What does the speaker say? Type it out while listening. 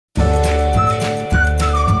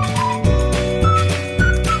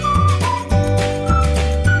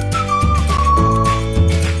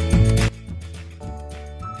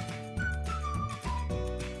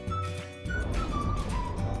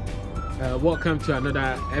Welcome to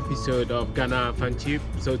another episode of Ghanafuntube.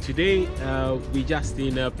 So today we just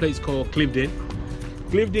in a place called Clevedon.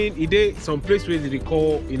 Clevedon, it is some place where they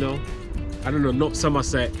call, I don't know, not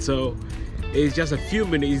Somerset. So it's just a few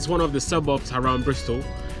minutes. It's one of the suburbs around Bristol.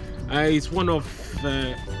 It's one of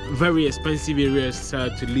very expensive areas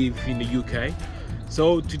to live in the UK.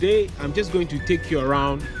 So today I'm just going to take you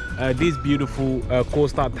around this beautiful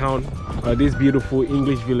coastal town, this beautiful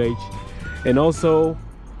English village, and also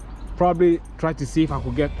probably try to see if I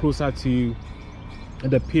could get closer to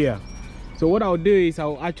the pier. So what I'll do is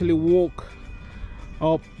I'll actually walk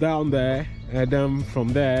up down there, and then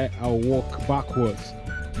from there I'll walk backwards.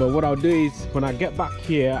 But what I'll do is when I get back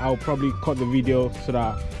here, I'll probably cut the video so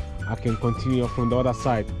that I can continue from the other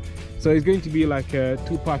side. So it's going to be like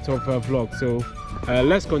two parts of a vlog. So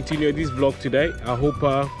let's continue this vlog today. I hope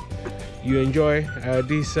you enjoy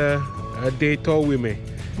this day tour with me.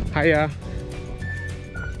 Hiya.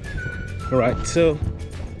 All right, so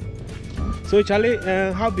Charlie,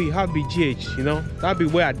 how be GH, that be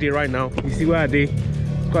where I did right now. You see where I did?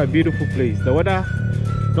 It's quite a beautiful place. The weather,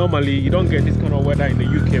 normally you don't get this kind of weather in the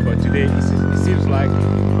UK, but today it seems like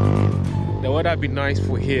the weather be nice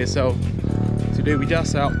for here. So today we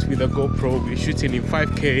just out with a GoPro. We're shooting in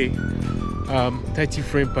 5K, 30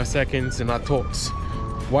 frames per second, and I thought,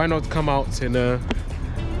 why not come out and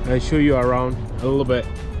show you around a little bit.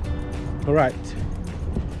 All right.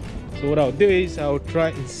 So what I'll do is I'll try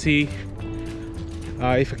and see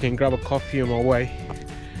if I can grab a coffee on my way,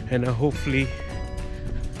 and hopefully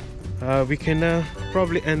we can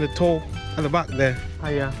probably end the tour at the back there.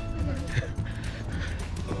 Hiya.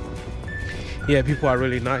 Yeah, people are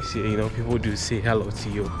really nice here. People do say hello to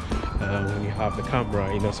you when you have the camera.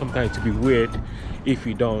 Sometimes it will be weird if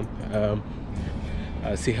you don't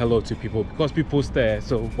say hello to people, because people stare.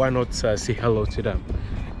 So why not say hello to them?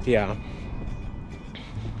 Yeah.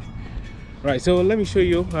 Right, so let me show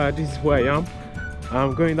you. This is where I am.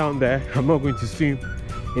 I'm going down there. I'm not going to swim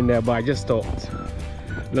in there, but I just thought,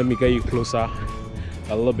 let me get you closer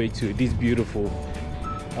a little bit to this beautiful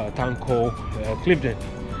town called Clevedon.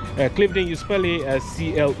 Clevedon, you spell it as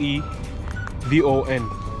C-L-E-V-O-N.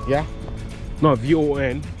 Yeah, no,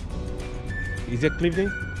 V-O-N. Is it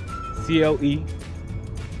Clevedon? C-L-E-V-E-D-O-N.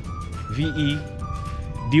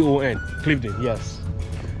 Clevedon, yes.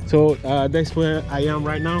 So that's where I am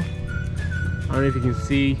right now. I don't know if you can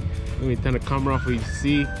see. Let me turn the camera for you to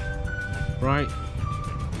see. Right,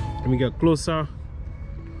 let me get closer.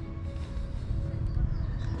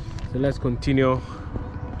 So let's continue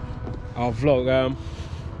our vlog.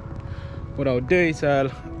 What I'll do is I'll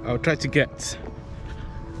try to get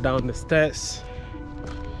down the stairs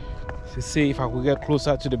to see if I could get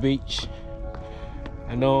closer to the beach.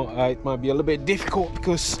 I know it might be a little bit difficult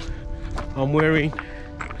because I'm wearing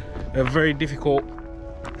a very difficult,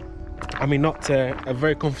 not a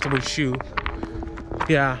very comfortable shoe.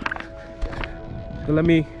 Yeah. So let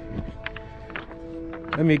me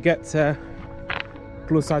get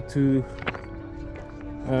closer to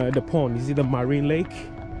the pond. You see the marine lake.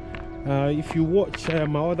 If you watch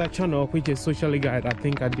my other channel, which is Socially Guide, I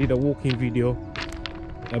think I did a walking video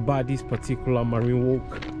about this particular marine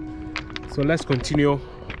walk. So let's continue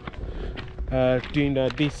doing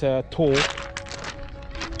this tour.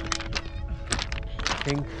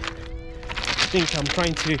 I think I'm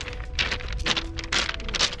trying to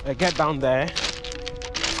get down there.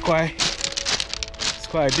 It's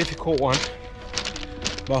quite a difficult one,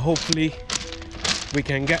 but hopefully we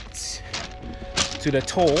can get to the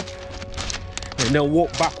top and then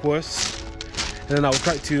walk backwards, and then I'll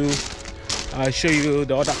try to show you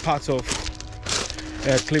the other parts of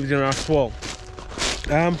Clevedon as well.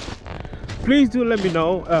 Please do let me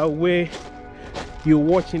know where you're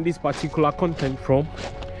watching this particular content from,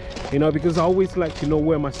 because I always like to know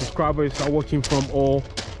where my subscribers are watching from, or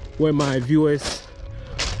where my viewers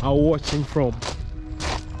are watching from.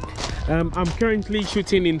 I'm currently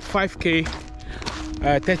shooting in 5K,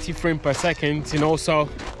 30 frames per second, and also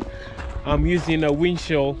I'm using a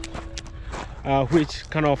windshield, which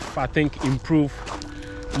kind of, I think, improve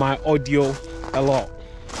my audio a lot.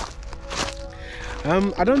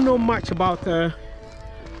 I don't know much about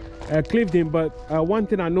Clevedon, but one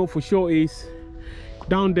thing I know for sure is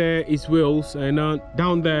down there is Wales, and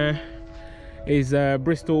down there is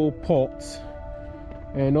Bristol Port,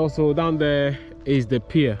 and also down there is the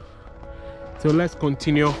pier. So let's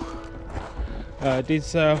continue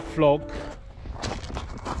this vlog.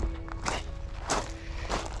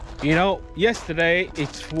 Yesterday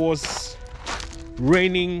it was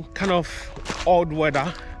raining, kind of odd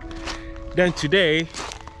weather. Then today,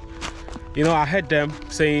 I heard them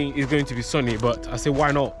saying it's going to be sunny, but I said,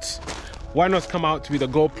 why not come out with a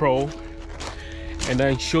GoPro and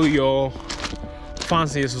then show your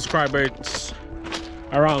fans and your subscribers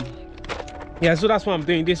around. Yeah, so that's what I'm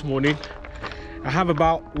doing this morning. I have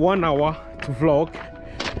about 1 hour to vlog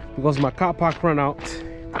because my car park ran out,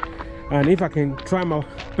 and if I can try my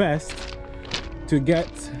best to get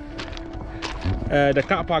the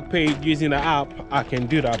car park paid using the app, I can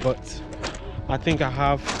do that, but I think I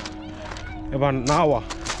have about an hour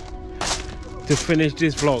to finish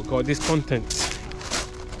this vlog or this content.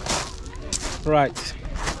 Right,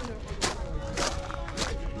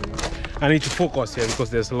 I need to focus here because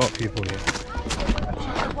there's a lot of people here.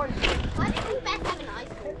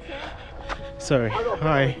 Sorry.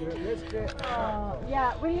 Hi.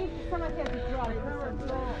 Yeah, we need someone here to drive.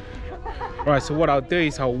 Right, so what I'll do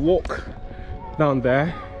is I'll walk down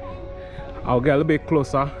there. I'll get a little bit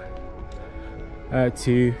closer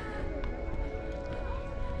to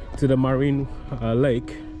the marine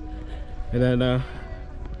lake, and then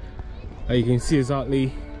you can see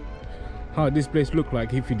exactly how this place look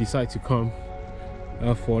like if you decide to come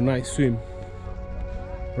for a night swim.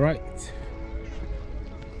 Right,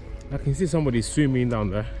 I can see somebody swimming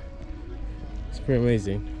down there. It's pretty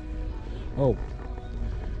amazing. Oh,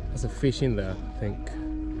 there's a fish in there, I think.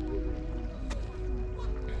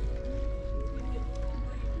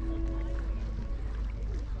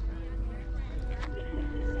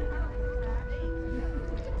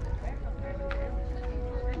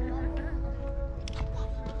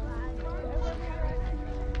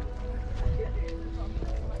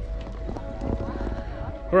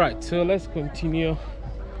 All right, so let's continue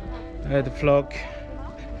the vlog.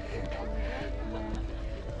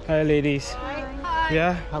 Hi ladies. Hi.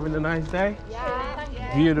 Yeah, having a nice day?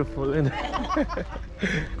 Yeah. Beautiful, isn't it?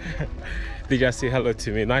 They just say hello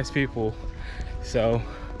to me, nice people. So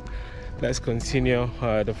let's continue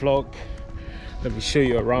the vlog. Let me show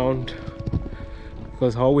you around,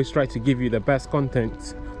 because I always try to give you the best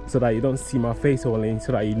content so that you don't see my face only,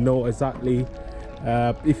 so that you know exactly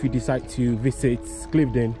if you decide to visit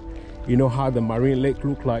Clevedon, you know how the marine lake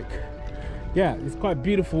look like. Yeah, it's quite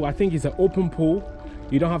beautiful. I think it's an open pool.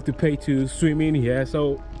 You don't have to pay to swim in here,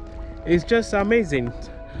 so it's just amazing.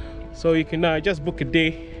 So you can just book a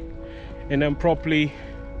day and then properly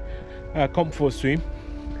come for a swim.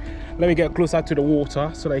 Let me get closer to the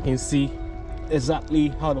water so that you can see exactly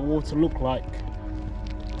how the water look like.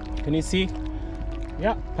 Can you see?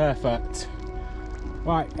 Yeah, perfect.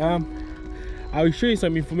 Right, I will show you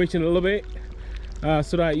some information a little bit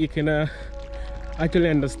so that you can actually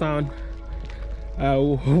understand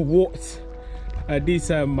what this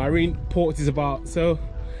marine port is about. So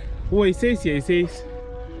what it says here, it says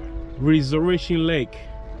Resurrection Lake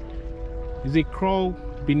is a crawl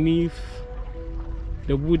beneath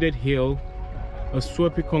the wooded hill, a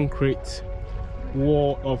swampy concrete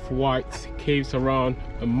wall of white caves around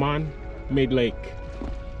a man-made lake,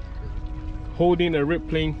 holding a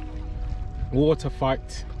rippling water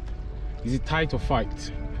fight. Is a tight of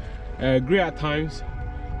fight, grey at times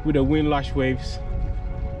with the wind lash waves,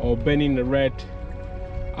 or burning the red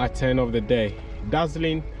at the end of the day.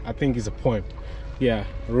 Dazzling, I think, is a poem. Yeah,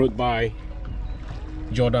 wrote by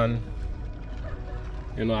Jordan.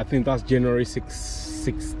 You know, I think that's January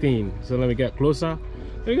 16. So let me get closer.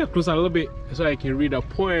 Let me get closer a little bit so I can read a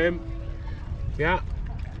poem. Yeah.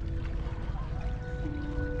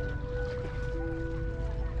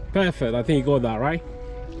 Perfect, I think you got that right.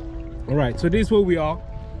 All right, so this is where we are.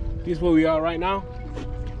 This is where we are right now.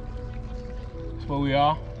 This is where we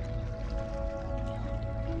are.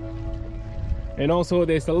 And also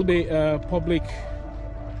there's a little bit public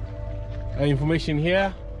information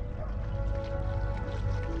here.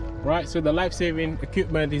 Right, so the life-saving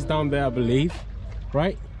equipment is down there, I believe.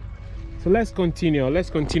 Right, so let's continue this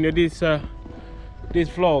this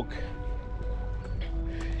vlog.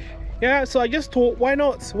 Yeah, so I just thought, why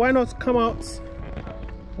not come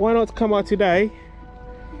out today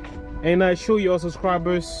and show your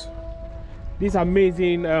subscribers this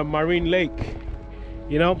amazing marine lake.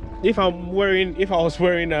 You know, if I was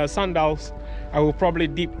wearing sandals, I would probably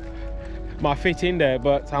dip my feet in there,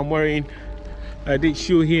 but I'm wearing this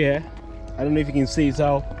shoe here. I don't know if you can see it,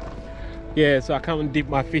 so yeah, so I can't dip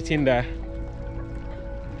my feet in there.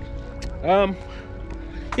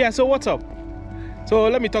 Yeah, so what's up? So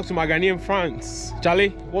let me talk to my Ghanaian friends. Charlie,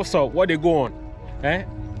 what's up? What they go on?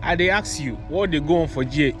 And they ask you what they go on for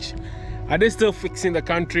GH. Are they still fixing the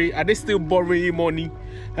country? Are they still borrowing money?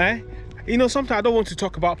 You know, sometimes I don't want to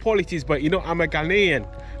talk about politics, but you know, I'm a Ghanaian.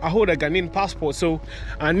 I hold a Ghanaian passport, so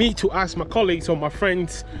I need to ask my colleagues or my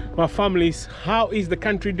friends, my families, how is the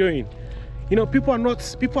country doing? You know, people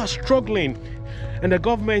are struggling, and the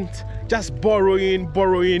government just borrowing.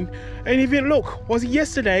 And even look, was it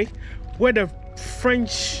yesterday where the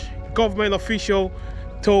French government official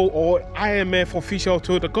told, or IMF official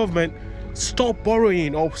told the government, stop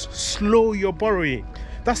borrowing or slow your borrowing.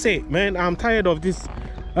 That's it, man. I'm tired of this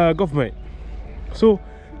government. So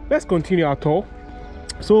let's continue our tour.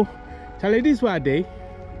 So Charlie, this is where I day.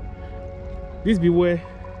 This be where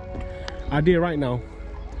I day right now.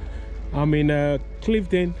 I'm in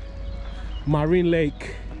Clevedon Marine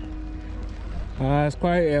Lake. It's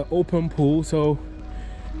quite an open pool, so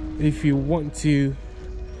if you want to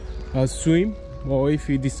swim, or if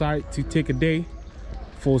you decide to take a day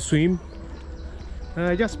for a swim,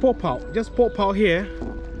 just pop out here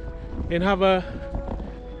and have a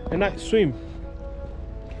nice swim.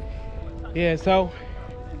 Yeah, so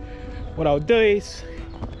what I'll do is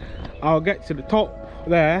I'll get to the top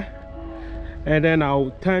there, and then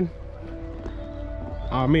I'll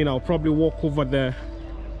probably walk over the,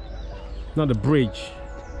 not the bridge,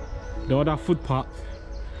 the other footpath,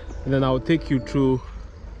 and then I'll take you through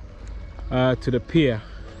to the pier,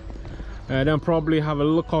 and then probably have a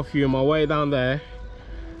look of you on my way down there,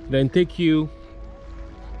 then take you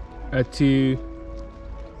to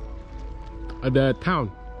the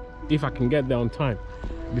town, if I can get there on time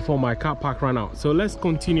before my car park run out. So let's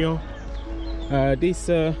continue this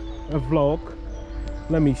vlog.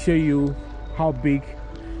 Let me show you how big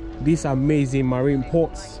these amazing marine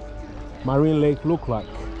lake look like.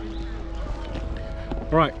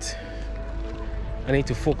 Right, I need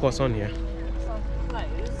to focus on here.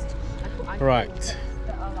 Right,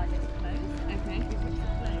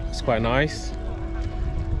 it's quite nice.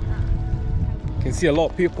 You can see a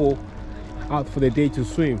lot of people out for the day to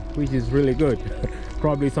swim, which is really good.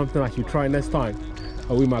 Probably something I should try next time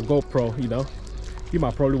with my GoPro. You know, you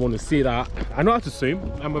might probably want to see that. I know how to swim.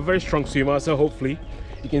 I'm a very strong swimmer, so hopefully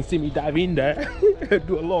you can see me dive in there.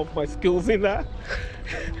 Do a lot of my skills in that.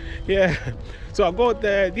 Yeah, so I got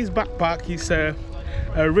this backpack. It's a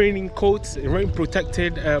rain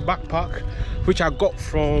protected backpack, which I got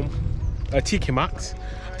from TK Maxx.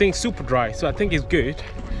 I think it's super dry, so I think it's good.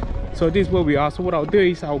 So this is where we are. So what I'll do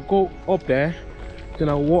is I'll go up there, then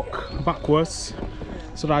I'll walk backwards,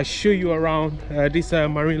 so that I'll show you around this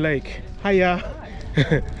marine lake. Hiya.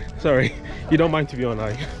 Sorry, you don't mind to be on,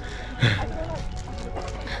 are you?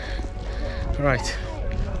 Right,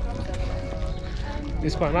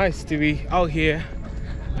 it's quite nice to be out here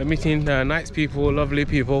meeting nice people, lovely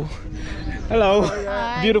people. Hello.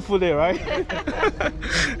 Hi. Beautiful day, right?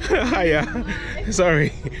 Hiya.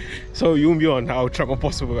 Sorry, so you won't be on. I'll try my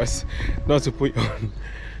possible best not to put you on.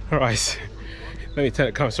 All right, let me turn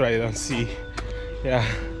the camera so I don't see. Yeah.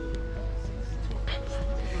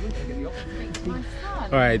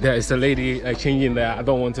 All right, there is a lady changing there. I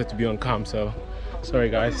don't want her to be on cam, so sorry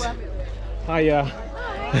guys. Hiya.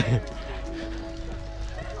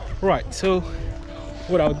 Right, so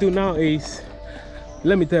what I'll do now is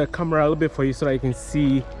let me turn the camera a little bit for you so that you can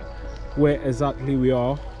see where exactly we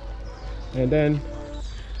are, and then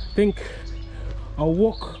I think I'll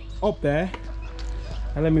walk up there,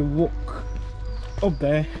 and let me walk up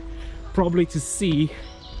there probably to see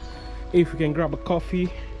if we can grab a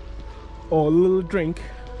coffee or a little drink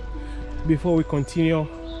before we continue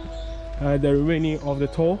the remaining of the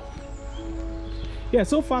tour. Yeah,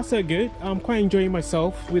 so far so good. I'm quite enjoying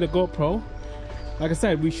myself with a GoPro. Like I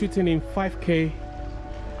said, we're shooting in 5K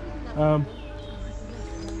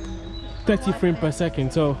 30 frames per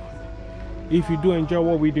second. So if you do enjoy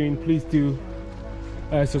what we're doing, please do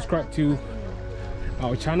subscribe to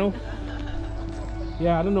our channel.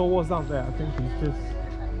 Yeah, I don't know what's down there. I think it's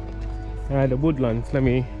just the woodlands. Let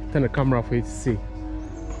me turn the camera for you to see.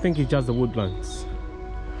 I think it's just the woodlands.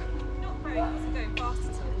 Not very easy going fast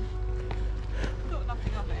at all. Thought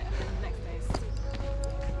nothing of it the next days.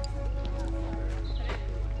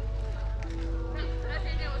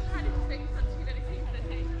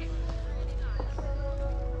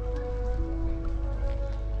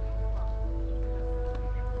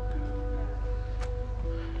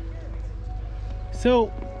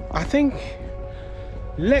 So I think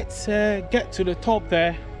let's get to the top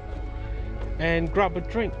there and grab a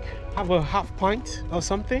drink, have a half pint or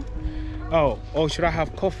something. Oh, or should I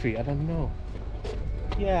have coffee? I don't know.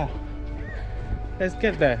 Yeah, let's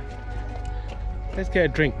get there. Let's get a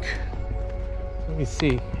drink. Let me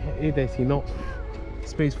see if there's enough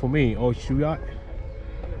space for me, or should I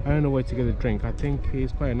don't know where to get a drink. I think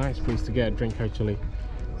it's quite a nice place to get a drink actually.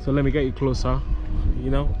 So let me get you closer.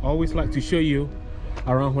 You know, I always like to show you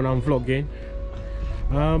around when I'm vlogging.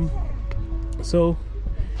 So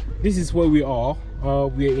this is where we are.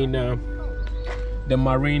 We're in the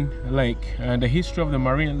marine lake, and the history of the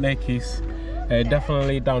marine lake is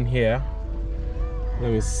definitely down here.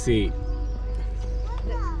 Let me see.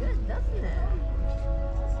 Looks good, doesn't it?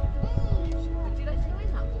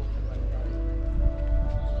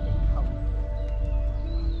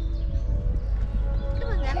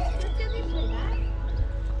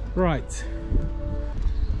 Right,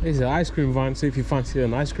 this is an ice cream van, so if you fancy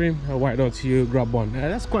an ice cream, why don't you grab one?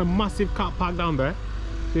 That's quite a massive car park down there,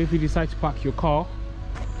 so if you decide to park your car,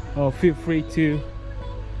 feel free to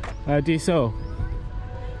do so.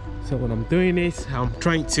 So what I'm doing is I'm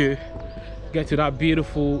trying to get to that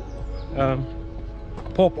beautiful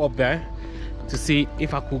pub up there to see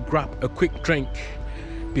if I could grab a quick drink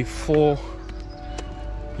before,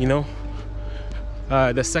 you know,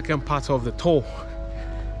 the second part of the tour.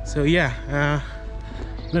 So yeah,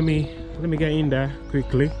 let me get in there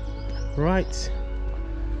quickly. Right,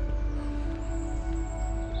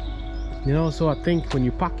 you know, so I think when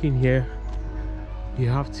you park in here you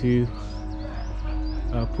have to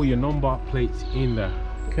put your number plate in there.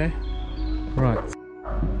 Okay, right,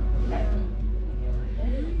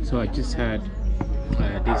 so I just had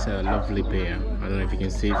this lovely beer. I don't know if you can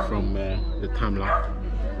see it from the Timelapse.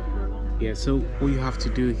 Yeah, so what you have to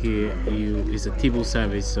do here is a table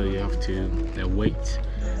service, so you have to wait,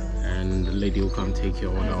 and the lady will come take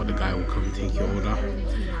your order, or the guy will come take your order.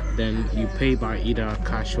 Then you pay by either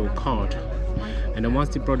cash or card, and then once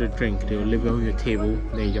they brought the drink, they will leave it on your table,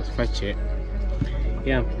 then you just fetch it.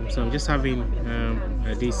 Yeah, so I'm just having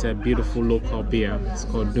this beautiful local beer. It's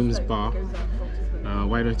called Doom's Bar.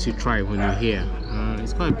 Why don't you try it when you're here?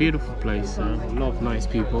 It's quite a beautiful place, a lot of nice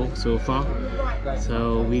people so far,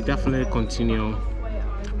 so we definitely continue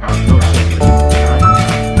our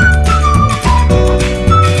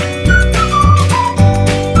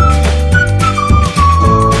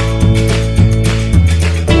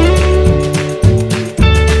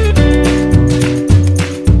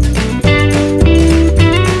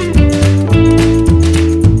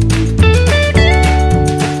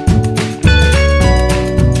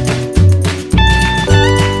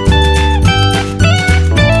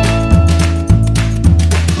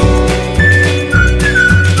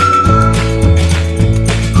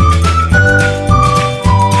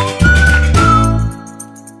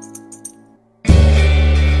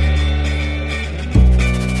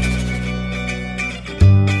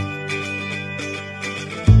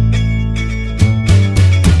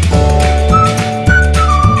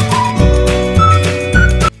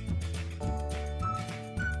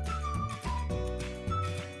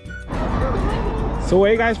So where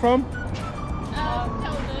are you guys from?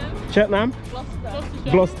 Cheltenham.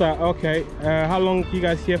 Gloucester. Okay. How long are you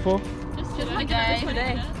guys here for? Just a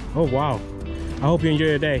day. Oh wow. I hope you enjoy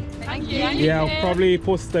your day. Thank you. Yeah, I'll probably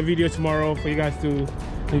post a video tomorrow for you guys to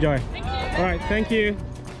enjoy. Thank you. Alright, thank you.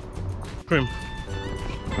 Cream.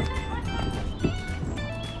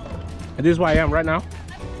 And this is where I am right now.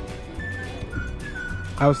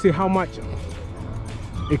 I'll see how much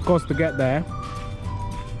it costs to get there.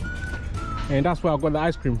 And that's where I got the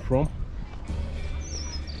ice cream from.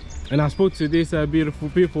 And I spoke to these beautiful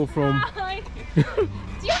people from... Hi. Do you have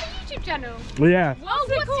a YouTube channel? Yeah. What's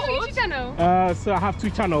your YouTube channel? So I have two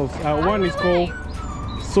channels. One is called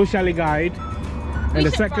Socially Guide. And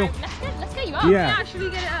the second... Right, let's get you up. Yeah. Actually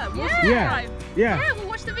get it up. Yeah. Yeah, we'll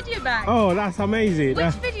watch the video back. Oh, that's amazing.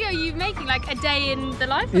 Which video are you making? Like a day in the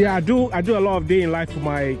life? Yeah, I do a lot of day in life for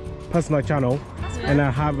my personal channel. And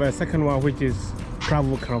I have a second one which is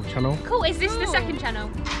travel kind of channel. Cool. Is this the second channel?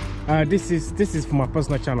 This is for my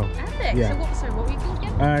personal channel. Epic. Yeah. So what were you called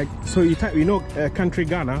again? So you type, you know, country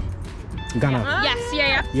Ghana. Yes,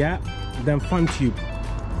 yeah. Yeah. Then FunTube.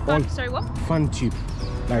 Sorry, what? FunTube.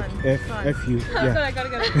 Like F-U. Yeah. I gotta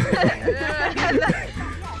go.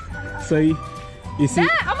 So you see. There!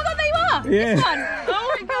 Oh my god, there you are! Yeah. This one!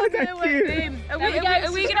 Oh my god, Thank no way, you. boom. Are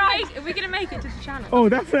we gonna make it to the channel? Oh,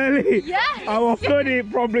 definitely. Yes. I'll upload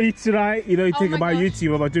it probably tonight. You know, it takes my about gosh.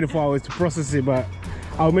 YouTube about 24 hours to process it, but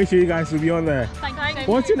I'll make sure you guys will be on there. Thank you.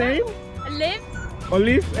 What's your name? Liv.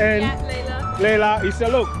 Olive and Yeah, Layla. Layla. You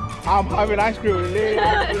said, look, I'm having ice cream with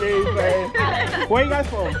Layla, Olive, and... Where you guys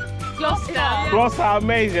from? Gloucester. Gloucester,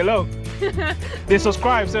 amazing. Look, they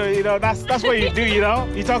subscribe, so you know that's what you do. You know,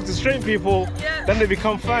 you talk to strange people, then they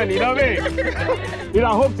become fun. You know what I mean? You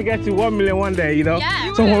know, I hope to get to 1 million one day. You know,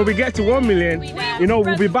 Yeah, so when we get to 1 million, you know,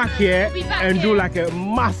 we'll be back here and do like a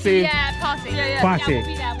massive Party. party. Yeah, we'll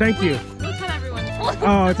be there. Thank you. We'll tell everyone.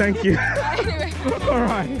 Oh, thank you. Anyway. All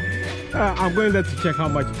right, I'm going there to check how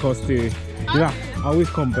much it costs to. You know, I always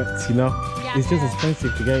come, but you know, it's just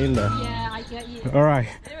expensive to get in there. Yeah, I get you. All right.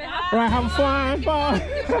 Anyway, All right, have fun. Bye.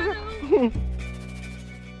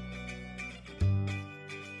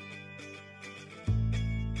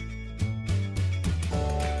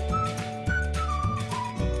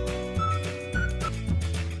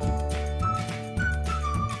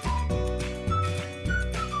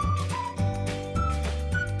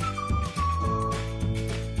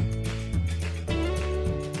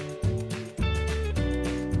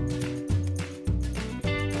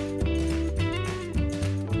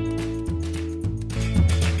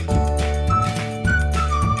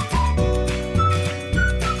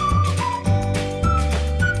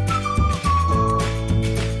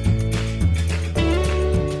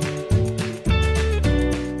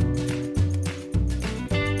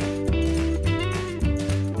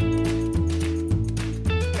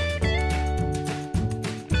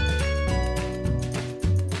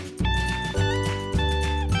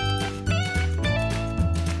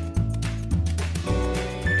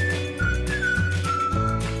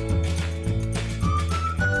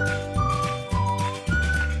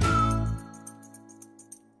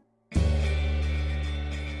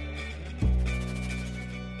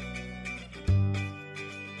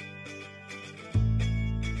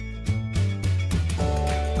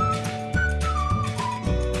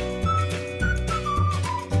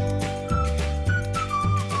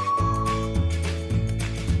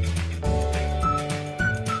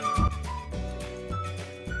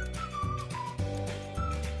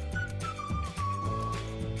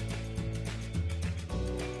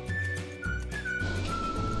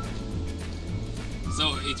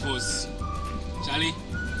 it was, Charlie,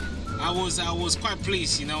 I was quite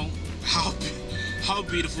pleased, you know, how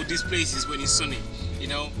beautiful this place is when it's sunny. You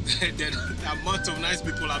know, the amount of nice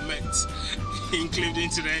people I met in Clevedon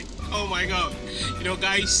today. Oh my God. You know,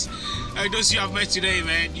 guys, those you have met today,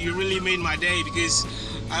 man, you really made my day, because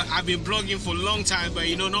I've been blogging for a long time, but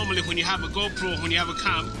you know, normally when you have a GoPro, when you have a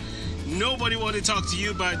cam, nobody want to talk to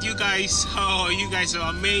you, but you guys, oh, you guys are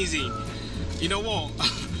amazing. You know what?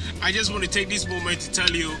 I just want to take this moment to tell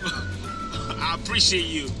you, I appreciate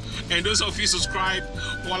you. And those of you subscribed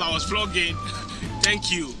while I was vlogging,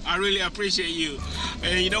 thank you. I really appreciate you.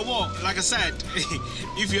 And you know what? Like I said,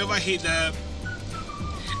 if you ever hit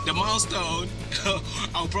the milestone,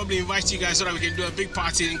 I'll probably invite you guys so that we can do a big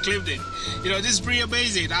party in Clevedon. You know, this is pretty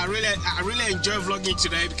amazing. I really enjoy vlogging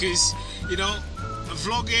today, because you know,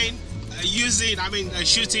 vlogging,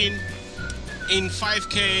 shooting in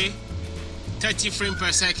 5K, 30 frames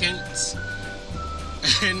per second,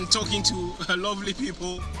 and talking to lovely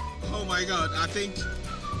people. Oh my God, I think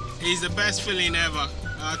it's the best feeling ever.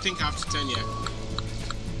 I think I have to turn here.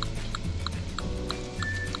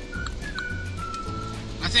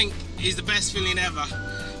 I think it's the best feeling ever.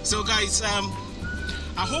 So guys, I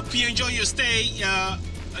hope you enjoy your stay,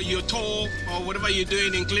 your tour, or whatever you're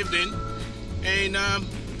doing in Clevedon. And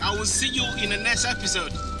I will see you in the next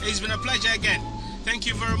episode. It's been a pleasure again. Thank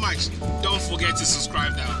you very much. Don't forget to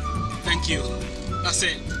subscribe now. Thank you. That's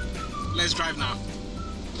it. Let's drive now.